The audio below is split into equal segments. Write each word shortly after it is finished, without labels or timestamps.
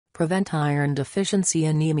Prevent iron deficiency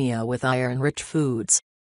anemia with iron-rich foods.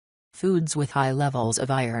 Foods with high levels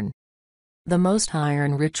of iron. The most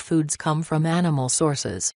iron-rich foods come from animal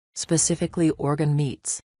sources, specifically organ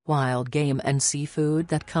meats, wild game and seafood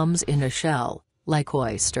that comes in a shell, like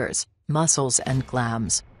oysters, mussels and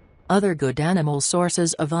clams. Other good animal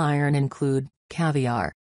sources of iron include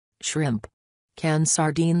caviar, shrimp, canned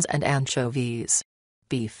sardines and anchovies.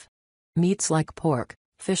 Beef. Meats like pork,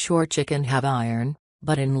 fish or chicken have iron,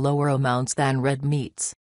 but in lower amounts than red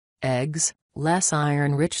meats. Eggs, less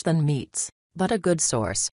iron-rich than meats, but a good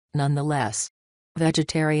source, nonetheless.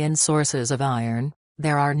 Vegetarian sources of iron.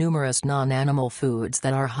 There are numerous non-animal foods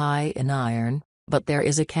that are high in iron, but there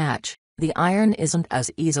is a catch: the iron isn't as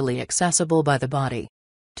easily accessible by the body.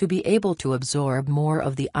 To be able to absorb more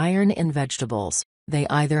of the iron in vegetables, they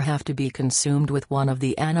either have to be consumed with one of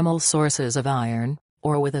the animal sources of iron,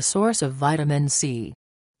 or with a source of vitamin C.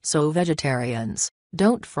 So vegetarians,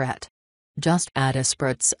 don't fret. Just add a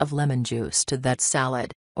spritz of lemon juice to that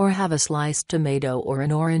salad, or have a sliced tomato or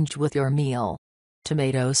an orange with your meal.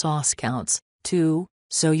 Tomato sauce counts, too,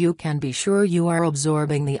 so you can be sure you are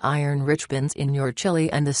absorbing the iron-rich beans in your chili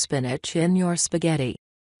and the spinach in your spaghetti.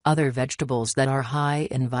 Other vegetables that are high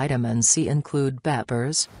in vitamin C include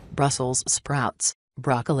peppers, Brussels sprouts,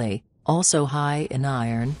 broccoli, also high in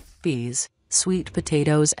iron, peas, sweet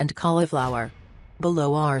potatoes and cauliflower.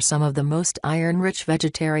 Below are some of the most iron-rich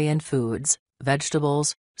vegetarian foods: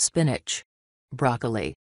 vegetables, spinach,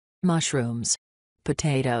 broccoli, mushrooms,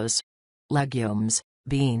 potatoes, legumes,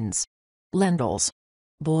 beans, lentils,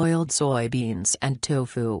 boiled soybeans and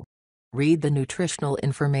tofu. Read the nutritional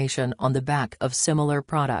information on the back of similar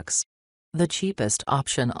products. The cheapest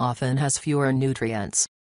option often has fewer nutrients.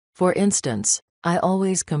 For instance, I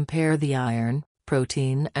always compare the iron,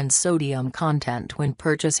 protein and sodium content when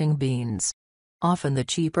purchasing beans. Often the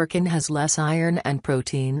cheaper can has less iron and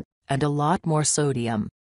protein, and a lot more sodium.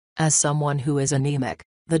 As someone who is anemic,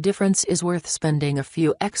 the difference is worth spending a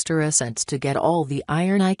few extra cents to get all the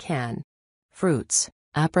iron I can. Fruits: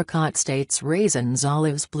 apricot, dates, raisins,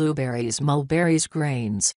 olives, blueberries, mulberries,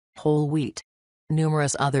 grains, whole wheat.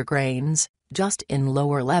 Numerous other grains, just in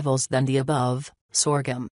lower levels than the above: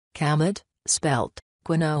 sorghum, kamut, spelt,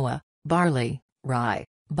 quinoa, barley, rye,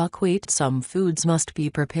 buckwheat. Some foods must be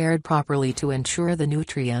prepared properly to ensure the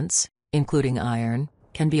nutrients, including iron,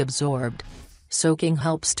 can be absorbed. Soaking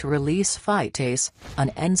helps to release phytase, an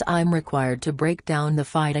enzyme required to break down the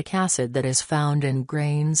phytic acid that is found in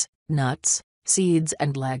grains, nuts, seeds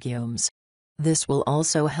and legumes. This will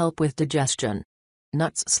also help with digestion.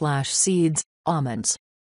 Nuts/seeds: almonds,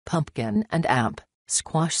 pumpkin and hemp,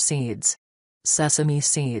 squash seeds, sesame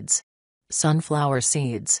seeds, sunflower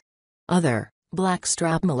seeds. Other: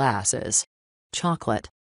 blackstrap molasses, chocolate,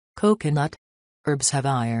 coconut. Herbs have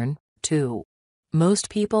iron, too. Most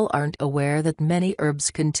people aren't aware that many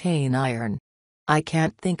herbs contain iron. I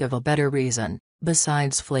can't think of a better reason,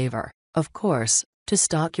 besides flavor, of course, to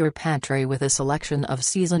stock your pantry with a selection of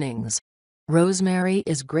seasonings. Rosemary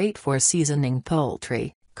is great for seasoning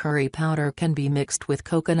poultry. Curry powder can be mixed with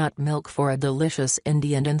coconut milk for a delicious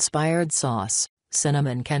Indian-inspired sauce.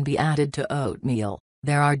 Cinnamon can be added to oatmeal.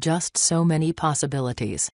 There are just so many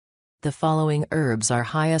possibilities. The following herbs are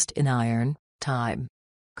highest in iron: thyme,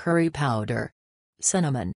 curry powder,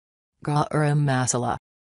 cinnamon, garam masala,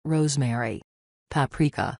 rosemary,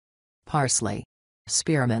 paprika, parsley,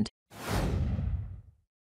 spearmint.